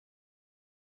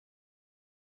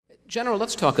General,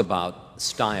 let's talk about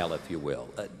style, if you will.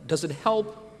 Does it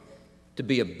help to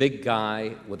be a big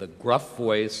guy with a gruff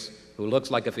voice who looks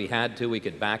like if he had to, he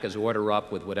could back his order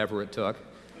up with whatever it took?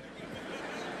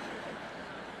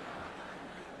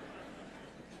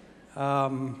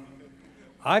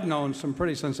 I've known some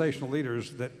pretty sensational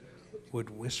leaders that would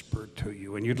whisper to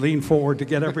you, and you'd lean forward to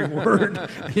get every word,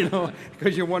 you know,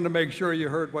 because you wanted to make sure you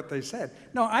heard what they said.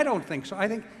 No, I don't think so. I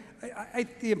think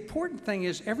the important thing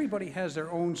is everybody has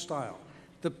their own style.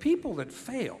 The people that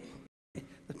fail,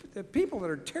 the people that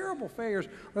are terrible failures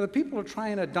are the people who try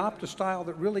and adopt a style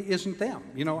that really isn't them.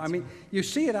 You know, I mean, you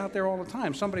see it out there all the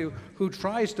time. Somebody who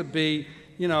tries to be,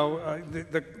 you know,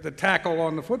 the tackle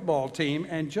on the football team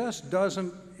and just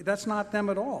doesn't, that's not them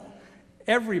at all.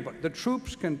 Everybody, the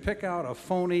troops can pick out a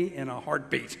phony in a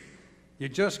heartbeat. You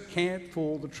just can't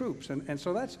fool the troops. And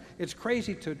so it's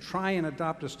crazy to try and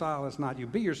adopt a style that's not you.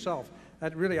 Be yourself.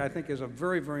 That really, I think, is a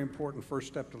very, very important first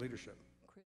step to leadership.